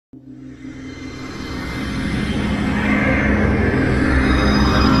Hi,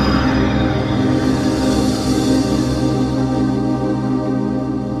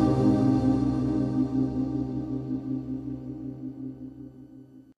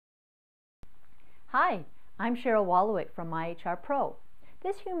 I'm Cheryl Wallowick from MyHR Pro.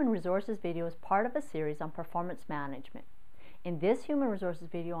 This Human Resources video is part of a series on performance management. In this Human Resources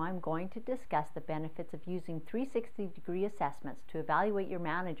video, I'm going to discuss the benefits of using 360-degree assessments to evaluate your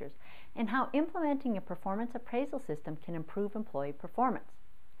managers and how implementing a performance appraisal system can improve employee performance.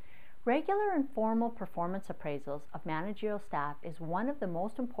 Regular and formal performance appraisals of managerial staff is one of the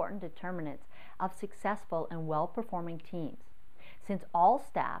most important determinants of successful and well-performing teams. Since all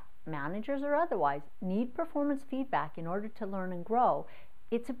staff, managers or otherwise, need performance feedback in order to learn and grow,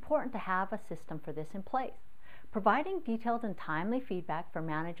 it's important to have a system for this in place. Providing detailed and timely feedback for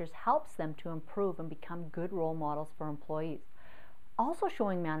managers helps them to improve and become good role models for employees. Also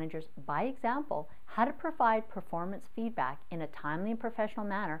showing managers, by example, how to provide performance feedback in a timely and professional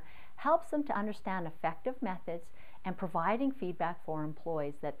manner helps them to understand effective methods and providing feedback for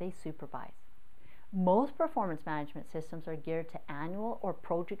employees that they supervise. Most performance management systems are geared to annual or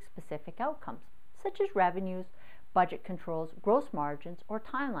project-specific outcomes, such as revenues, budget controls, gross margins, or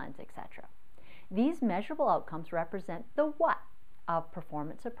timelines, etc. These measurable outcomes represent the what of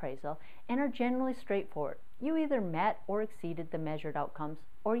performance appraisal and are generally straightforward. You either met or exceeded the measured outcomes,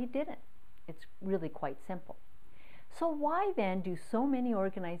 or you didn't. It's really quite simple. So why then do so many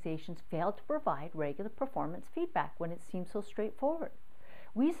organizations fail to provide regular performance feedback when it seems so straightforward?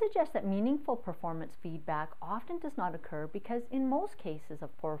 We suggest that meaningful performance feedback often does not occur because in most cases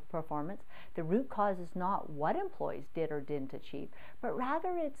of poor performance, the root cause is not what employees did or didn't achieve, but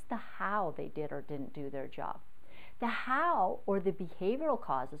rather it's the how they did or didn't do their job. The how, or the behavioral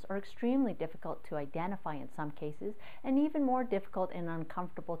causes, are extremely difficult to identify in some cases and even more difficult and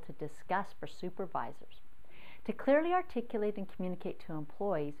uncomfortable to discuss for supervisors. To clearly articulate and communicate to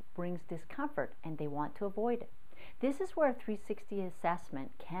employees brings discomfort and they want to avoid it. This is where a 360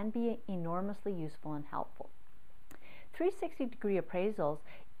 assessment can be enormously useful and helpful. 360-degree appraisals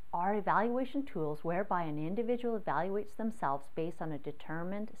are evaluation tools whereby an individual evaluates themselves based on a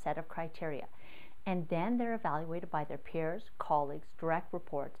determined set of criteria, and then they're evaluated by their peers, colleagues, direct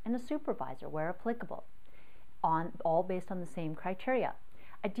reports, and a supervisor where applicable, all based on the same criteria.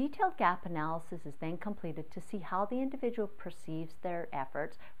 A detailed gap analysis is then completed to see how the individual perceives their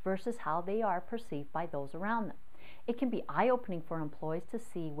efforts versus how they are perceived by those around them. It can be eye-opening for employees to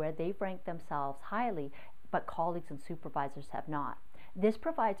see where they've ranked themselves highly, but colleagues and supervisors have not. This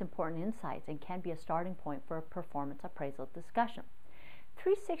provides important insights and can be a starting point for a performance appraisal discussion.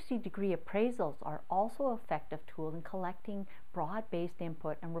 360-degree appraisals are also an effective tool in collecting broad-based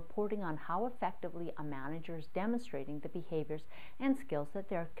input and reporting on how effectively a manager is demonstrating the behaviors and skills that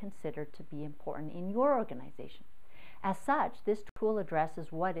they're considered to be important in your organization. As such, this tool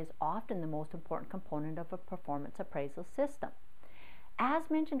addresses what is often the most important component of a performance appraisal system.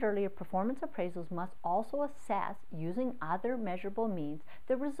 As mentioned earlier, performance appraisals must also assess, using other measurable means,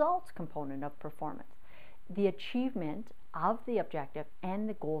 the results component of performance, the achievement of the objective and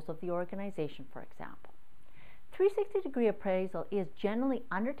the goals of the organization, for example. 360-degree appraisal is generally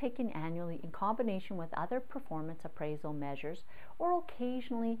undertaken annually in combination with other performance appraisal measures or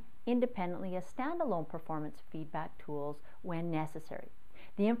occasionally independently as standalone performance feedback tools when necessary.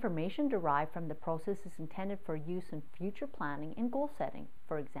 The information derived from the process is intended for use in future planning and goal setting,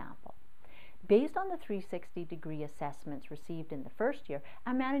 for example. Based on the 360-degree assessments received in the first year,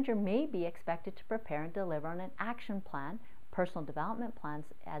 a manager may be expected to prepare and deliver on an action plan, personal development plans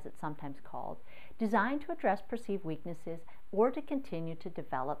as it's sometimes called, designed to address perceived weaknesses or to continue to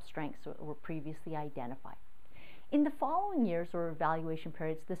develop strengths that were previously identified. In the following years or evaluation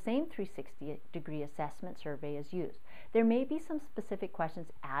periods, the same 360-degree assessment survey is used. There may be some specific questions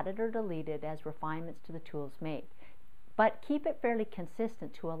added or deleted as refinements to the tools made, but keep it fairly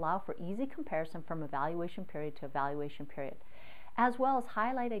consistent to allow for easy comparison from evaluation period to evaluation period, as well as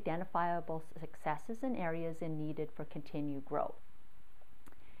highlight identifiable successes and areas needed for continued growth.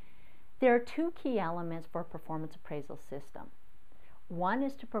 There are two key elements for a performance appraisal system. One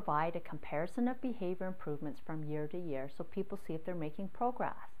is to provide a comparison of behavior improvements from year to year so people see if they're making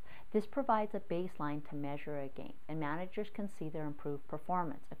progress. This provides a baseline to measure against, and managers can see their improved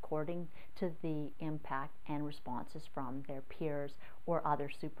performance according to the impact and responses from their peers or other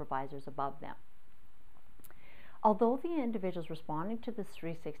supervisors above them. Although the individuals responding to this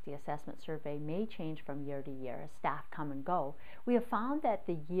 360 assessment survey may change from year to year as staff come and go, we have found that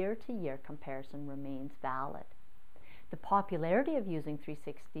the year-to-year comparison remains valid. The popularity of using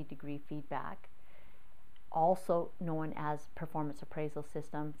 360-degree feedback also known as performance appraisal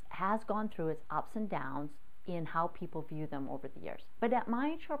systems, has gone through its ups and downs in how people view them over the years. But at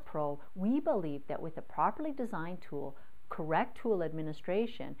MyHR Pro, we believe that with a properly designed tool, correct tool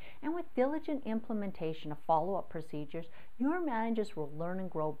administration, and with diligent implementation of follow-up procedures, your managers will learn and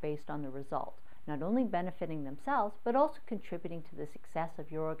grow based on the result, not only benefiting themselves, but also contributing to the success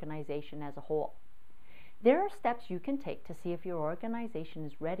of your organization as a whole. There are steps you can take to see if your organization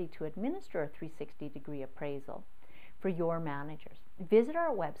is ready to administer a 360-degree appraisal for your managers. Visit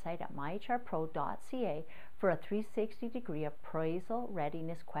our website at myhrpro.ca for a 360-degree appraisal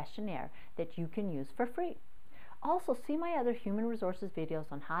readiness questionnaire that you can use for free. Also, see my other human resources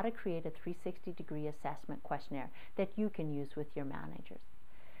videos on how to create a 360-degree assessment questionnaire that you can use with your managers.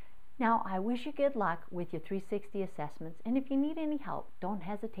 Now, I wish you good luck with your 360 assessments, and if you need any help, don't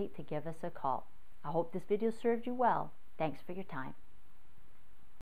hesitate to give us a call. I hope this video served you well. Thanks for your time.